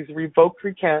please revoke,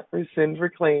 recant, rescind,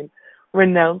 reclaim,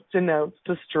 renounce, denounce,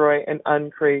 destroy, and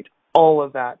uncreate all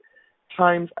of that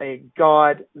times a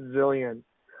godzillion?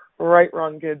 Right,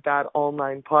 wrong, good, bad, all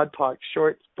nine, pod, poc,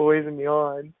 shorts, boys, and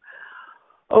beyond.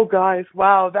 Oh, guys,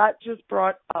 wow, that just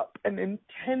brought up an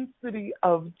intensity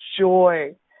of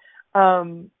joy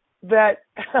that,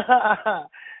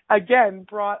 again,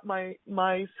 brought my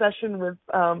session with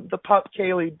the pup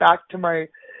Kaylee back to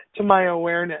my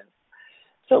awareness.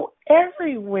 So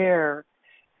everywhere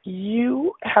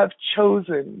you have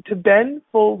chosen to bend,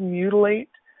 fold, mutilate,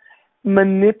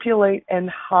 manipulate, and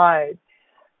hide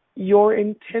your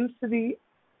intensity,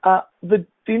 the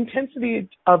intensity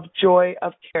of joy,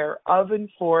 of care, of and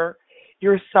for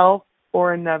yourself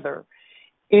or another,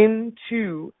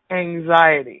 into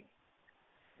anxiety,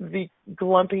 the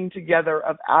glumping together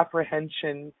of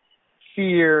apprehension,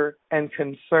 fear, and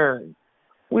concern.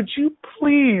 Would you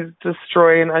please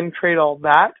destroy and uncreate all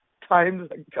that times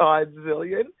a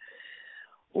godzillion?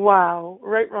 Wow.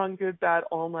 Right, wrong, good, bad,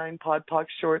 all nine, pod, poc,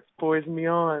 shorts, boys, and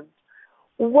beyond.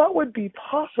 What would be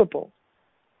possible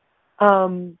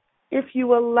if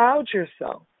you allowed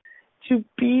yourself to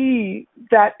be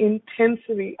that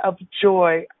intensity of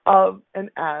joy, of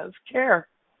and as care?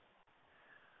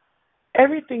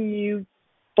 Everything you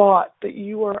thought that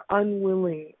you are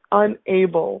unwilling,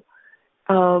 unable,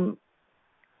 and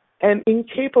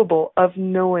incapable of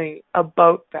knowing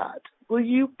about that, will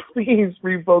you please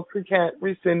revoke, recant,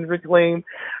 rescind, reclaim,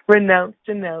 renounce,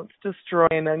 denounce, destroy,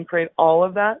 and uncreate all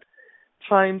of that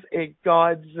times a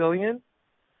godzillion?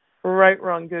 Right,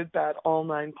 wrong, good, bad, all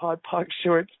nine, pod, poc,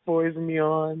 shorts, boys, and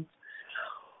beyond.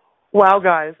 Wow,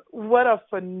 guys, what a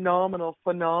phenomenal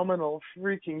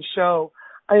freaking show.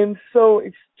 I am so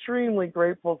extremely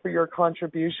grateful for your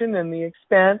contribution and the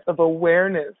expanse of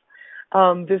awareness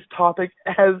this topic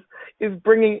is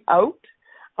bringing out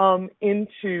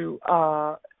into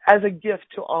as a gift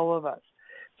to all of us.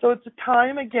 So it's a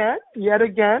time yet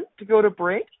again, to go to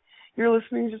break. You're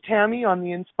listening to Tammy on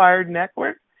the Inspired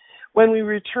Network. When we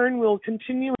return, we'll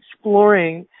continue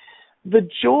exploring the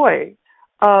joy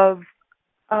of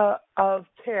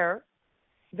care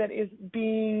that is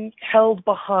being held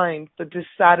behind the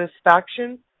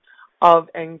dissatisfaction of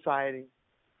anxiety.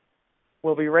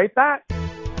 We'll be right back.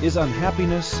 Is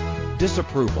unhappiness,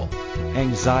 disapproval,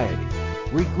 anxiety,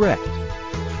 regret,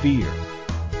 fear,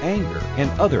 anger,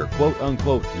 and other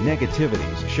quote-unquote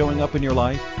negativities showing up in your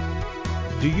life?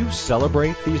 Do you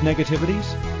celebrate these negativities?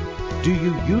 Do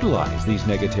you utilize these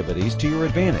negativities to your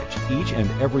advantage each and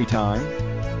every time?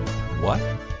 What?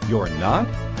 You're not?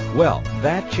 Well,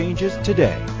 that changes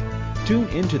today. Tune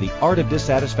into the Art of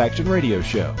Dissatisfaction radio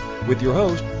show with your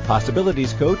host,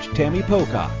 Possibilities Coach Tammy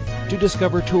Pocock, to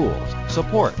discover tools,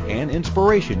 support, and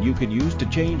inspiration you can use to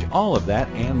change all of that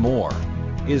and more.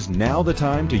 Is now the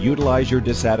time to utilize your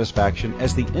dissatisfaction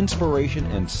as the inspiration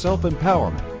and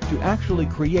self-empowerment to actually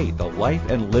create the life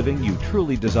and living you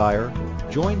truly desire?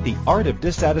 Join the Art of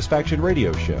Dissatisfaction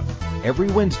radio show every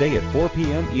Wednesday at 4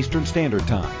 p.m. Eastern Standard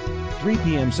Time, 3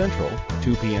 p.m. Central,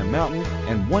 2 p.m. Mountain,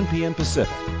 and 1 p.m.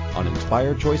 Pacific on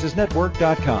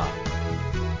InspiredChoicesNetwork.com.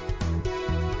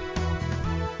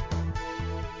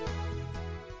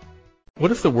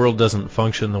 What if the world doesn't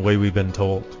function the way we've been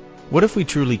told? What if we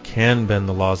truly can bend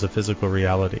the laws of physical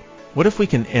reality? What if we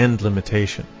can end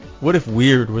limitation? What if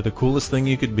weird were the coolest thing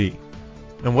you could be?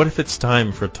 And what if it's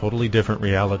time for a totally different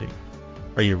reality?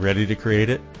 Are you ready to create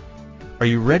it? Are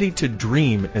you ready to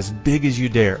dream as big as you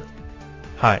dare?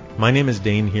 Hi, my name is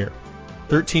Dane here.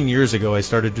 13 years ago, I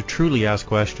started to truly ask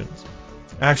questions.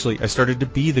 Actually, I started to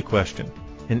be the question,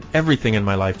 and everything in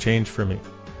my life changed for me.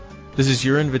 This is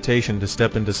your invitation to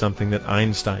step into something that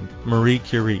Einstein, Marie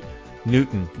Curie,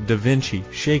 Newton, Da Vinci,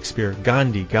 Shakespeare,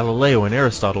 Gandhi, Galileo, and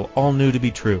Aristotle all knew to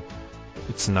be true.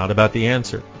 It's not about the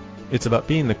answer. It's about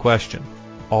being the question,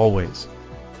 always.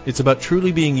 It's about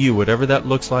truly being you, whatever that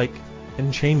looks like,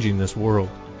 and changing this world.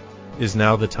 Is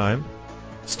now the time?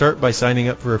 Start by signing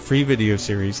up for a free video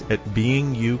series at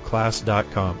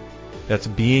beingyouclass.com. That's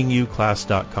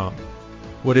beingyouclass.com.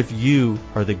 What if you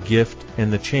are the gift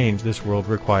and the change this world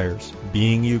requires?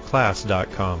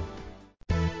 beingyouclass.com.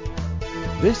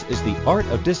 This is the Art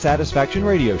of Dissatisfaction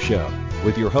radio show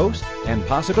with your host and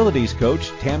possibilities coach,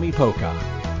 Tammy Pocock.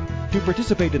 To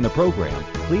participate in the program,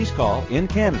 please call in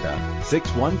Canada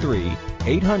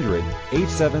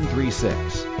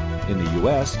 613-800-8736. In the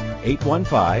U.S.,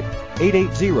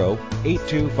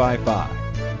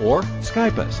 815-880-8255. Or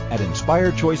Skype us at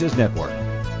Inspired Choices Network.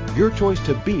 Your choice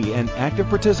to be an active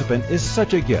participant is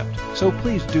such a gift, so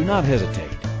please do not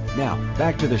hesitate. Now,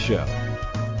 back to the show.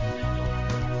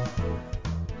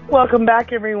 Welcome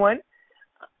back, everyone,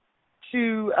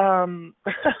 to,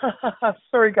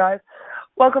 sorry guys.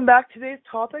 Welcome back. Today's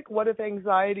topic, what if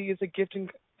anxiety is a gift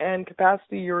and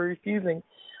capacity you're refusing?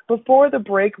 Before the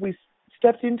break, we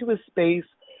stepped into a space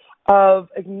of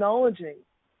acknowledging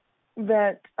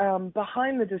that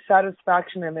behind the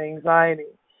dissatisfaction and anxiety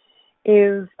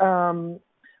is the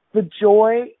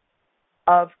joy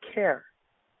of care.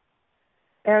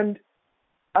 And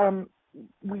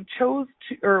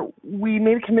we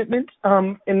made a commitment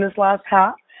in this last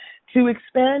half to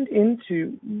expand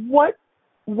into what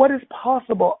is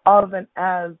possible of and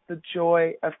as the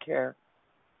joy of care.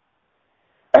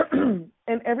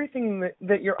 And everything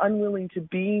that you're unwilling to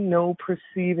be, know,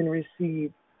 perceive, and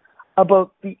receive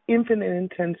about the infinite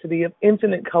intensity of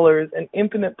infinite colors and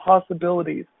infinite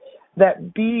possibilities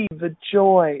that be the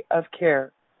joy of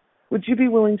care. Would you be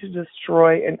willing to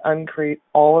destroy and uncreate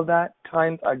all of that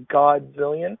times a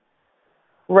godzillion?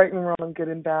 Right and wrong, good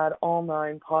and bad, all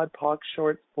nine, pod, poc,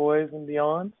 shorts, boys, and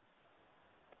beyond.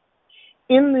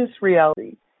 In this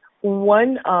reality,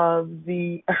 one of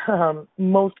the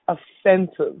most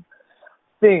offensive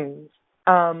things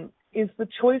is the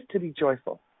choice to be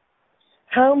joyful.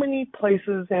 How many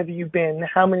places have you been?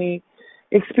 How many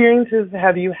experiences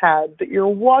have you had that you're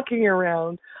walking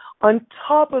around on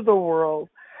top of the world?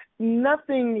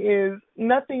 Nothing is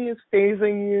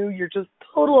phasing you. You're just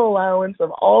total allowance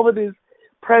of all that is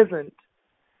present.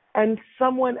 And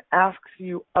someone asks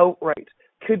you outright,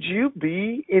 could you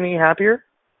be any happier?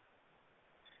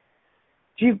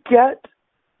 Do you get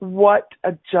what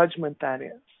a judgment that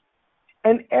is?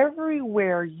 And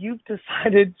everywhere you've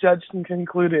decided, judged, and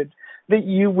concluded that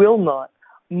you will not,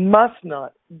 must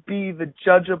not be the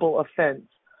judgeable offense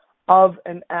of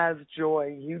and as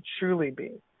joy you truly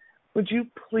be. Would you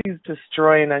please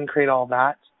destroy and uncreate all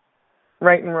that?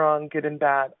 Right and wrong, good and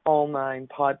bad, all nine,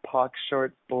 pod, poc,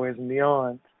 shorts, boys, and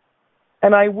beyond.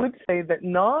 And I would say that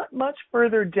not much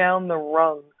further down the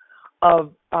rung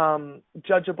of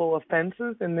judgeable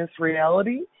offenses in this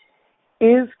reality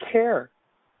is care,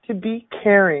 to be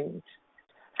caring.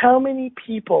 How many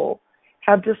people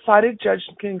have decided, judged,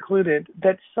 and concluded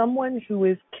that someone who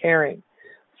is caring,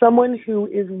 someone who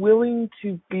is willing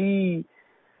to be,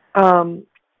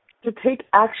 to take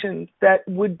actions that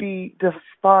would be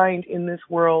defined in this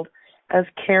world as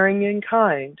caring and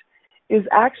kind, is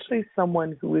actually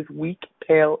someone who is weak,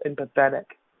 pale, and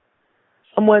pathetic.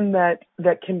 Someone that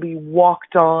can be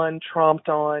walked on, tromped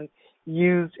on,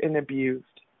 used, and abused.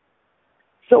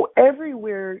 So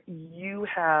everywhere you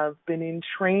have been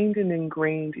entrained and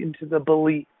ingrained into the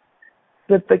belief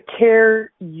that the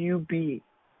care you be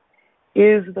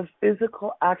is the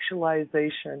physical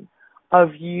actualization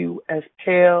of you as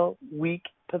pale, weak,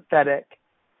 pathetic,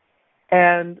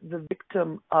 and the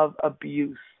victim of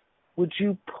abuse, would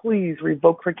you please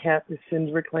revoke, recant,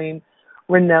 rescind, reclaim,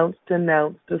 renounce,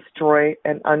 denounce, destroy,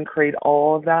 and uncreate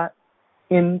all of that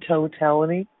in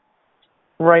totality?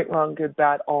 Right, wrong, good,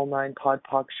 bad, all nine, pod,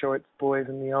 poc, shorts, boys,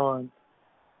 and beyond.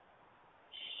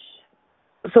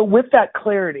 So with that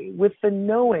clarity, with the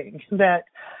knowing that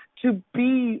to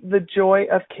be the joy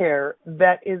of care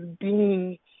that is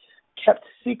being kept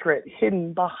secret,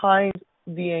 hidden behind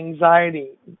the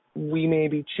anxiety we may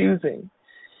be choosing,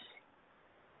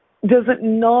 does it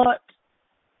not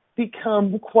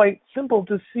become quite simple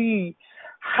to see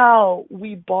how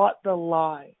we bought the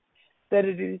lie that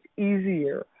it is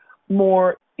easier,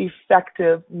 more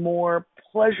effective, more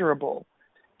pleasurable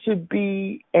to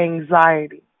be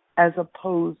anxiety as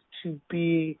opposed to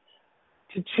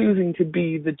choosing to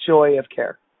be the joy of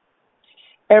care?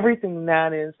 Everything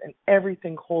that is and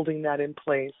everything holding that in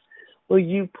place, will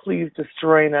you please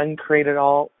destroy and uncreate it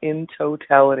all in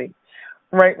totality?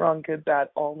 Right, wrong, good, bad,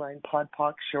 all nine, pod,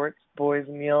 poc, shorts, boys,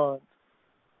 and beyond.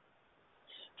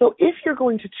 So if you're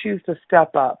going to choose to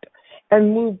step up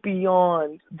and move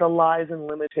beyond the lies and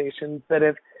limitations that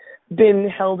have been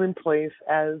held in place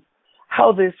as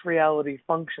how this reality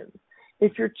functions.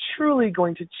 If you're truly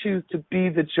going to choose to be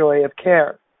the joy of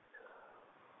care,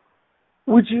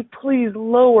 would you please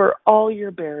lower all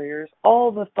your barriers,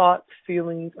 all the thoughts,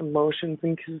 feelings, emotions,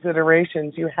 and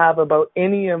considerations you have about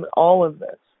any of all of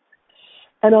this,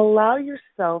 and allow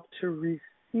yourself to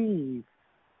receive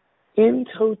in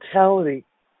totality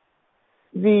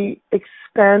the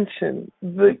expansion,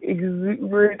 the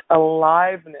exuberant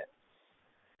aliveness,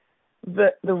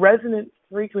 the resonant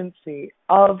frequency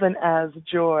of and as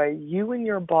joy you and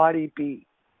your body be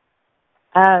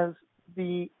as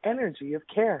the energy of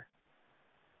care.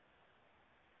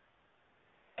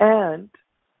 And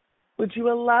would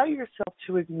you allow yourself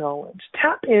to acknowledge,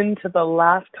 tap into the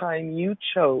last time you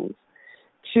chose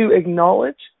to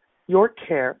acknowledge your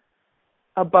care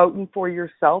about and for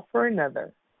yourself or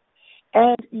another,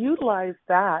 and utilize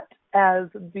that as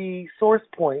the source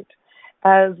point,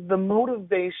 as the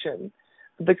motivation,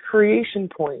 the creation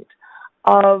point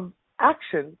of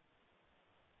action,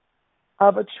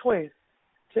 of a choice,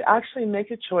 to actually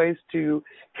make a choice to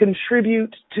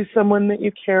contribute to someone that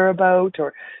you care about,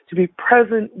 or to be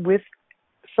present with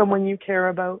someone you care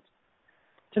about,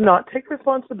 to not take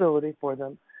responsibility for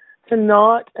them, to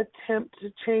not attempt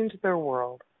to change their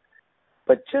world,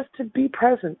 but just to be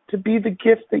present, to be the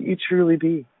gift that you truly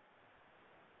be.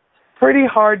 Pretty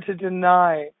hard to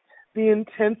deny the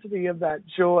intensity of that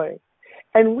joy.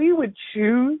 And we would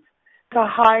choose to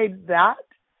hide that,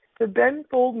 to bend,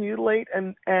 fold, mutilate,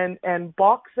 and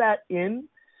box that in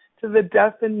to the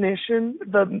definition,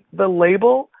 the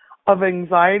label of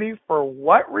anxiety. For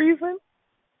what reason?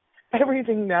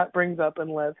 Everything that brings up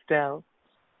and lets down.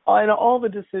 And all the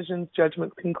decisions,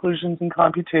 judgments, conclusions, and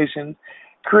computations,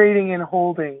 creating and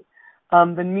holding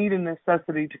the need and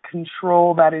necessity to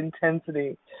control that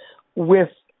intensity with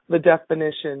the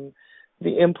definition,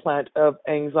 the implant of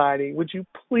anxiety. Would you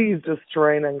please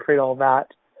destroy and uncreate all that?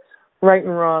 Right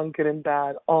and wrong, good and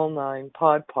bad, all nine,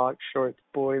 pod, poc, shorts,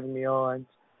 boys, and beyonds.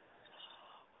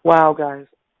 Wow, guys.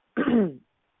 Who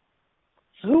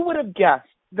would have guessed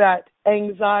that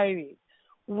anxiety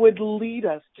would lead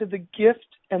us to the gift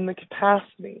and the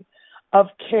capacity of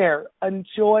care and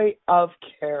joy of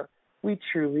care we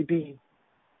truly be?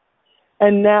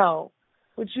 And now,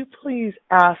 would you please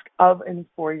ask of and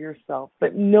for yourself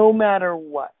that no matter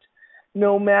what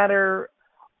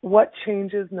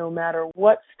changes, no matter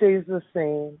what stays the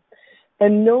same,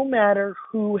 and no matter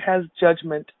who has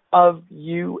judgment of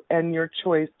you and your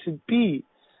choice to be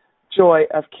joy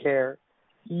of care,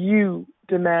 you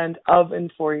demand of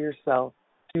and for yourself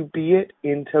to be it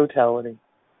in totality.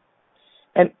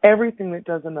 And everything that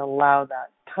doesn't allow that,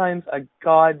 times a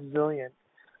godzillion,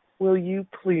 will you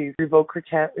please revoke,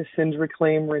 recant, rescind,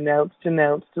 reclaim, renounce,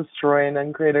 denounce, destroy, and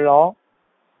uncreate it all?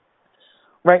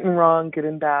 Right and wrong, good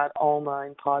and bad, all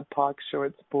nine, pod, poc,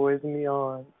 shorts, boys, and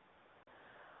beyond.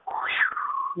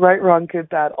 Right, wrong, good,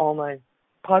 bad, all nine.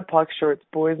 Pod, poc, shorts,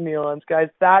 boys, and beyonds. Guys,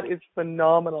 that is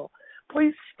phenomenal.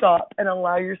 Please stop and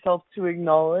allow yourself to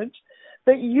acknowledge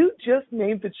that you just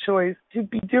made the choice to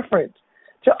be different,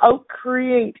 to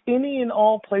outcreate any and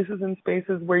all places and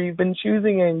spaces where you've been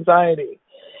choosing anxiety,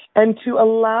 and to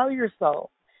allow yourself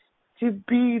to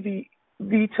be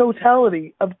the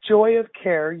totality of joy of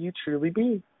care you truly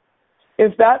be.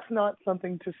 If that's not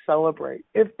something to celebrate,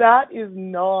 if that is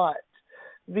not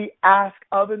the ask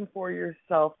of and for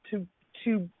yourself to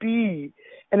be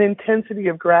an intensity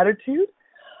of gratitude,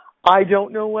 I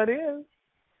don't know what is.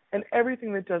 And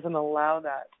everything that doesn't allow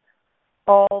that,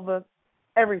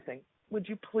 everything, would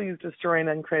you please destroy and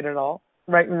uncreate it all?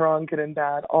 Right and wrong, good and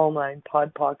bad, all nine,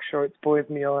 pod, poc, shorts, boys,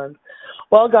 and beyond.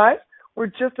 Well, guys, we're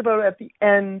just about at the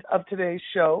end of today's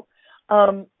show.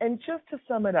 And just to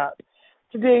sum it up,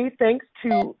 today, thanks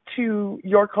to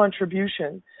your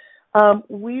contribution,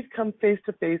 we've come face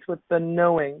to face with the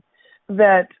knowing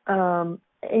that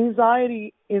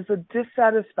anxiety is a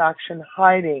dissatisfaction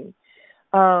hiding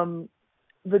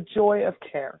the joy of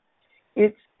care.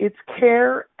 It's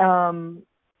care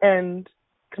and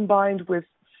combined with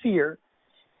fear,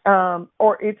 care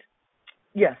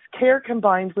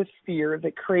combined with fear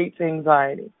that creates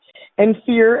anxiety. And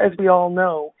fear, as we all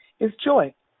know, is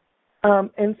joy.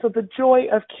 And so the joy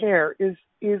of care is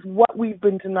what we've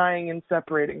been denying and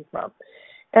separating from.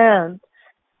 And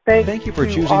thank you for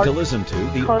choosing to listen to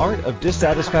the Art of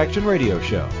Dissatisfaction radio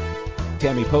show.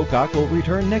 Tammy Pocock will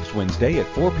return next Wednesday at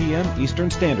 4 p.m.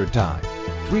 Eastern Standard Time,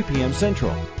 3 p.m.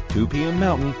 Central, 2 p.m.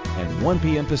 Mountain, and 1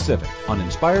 p.m. Pacific on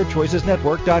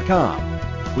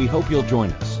InspiredChoicesNetwork.com. We hope you'll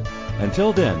join us.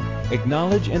 Until then,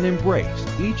 acknowledge and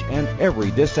embrace each and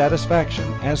every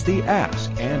dissatisfaction as the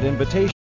ask and invitation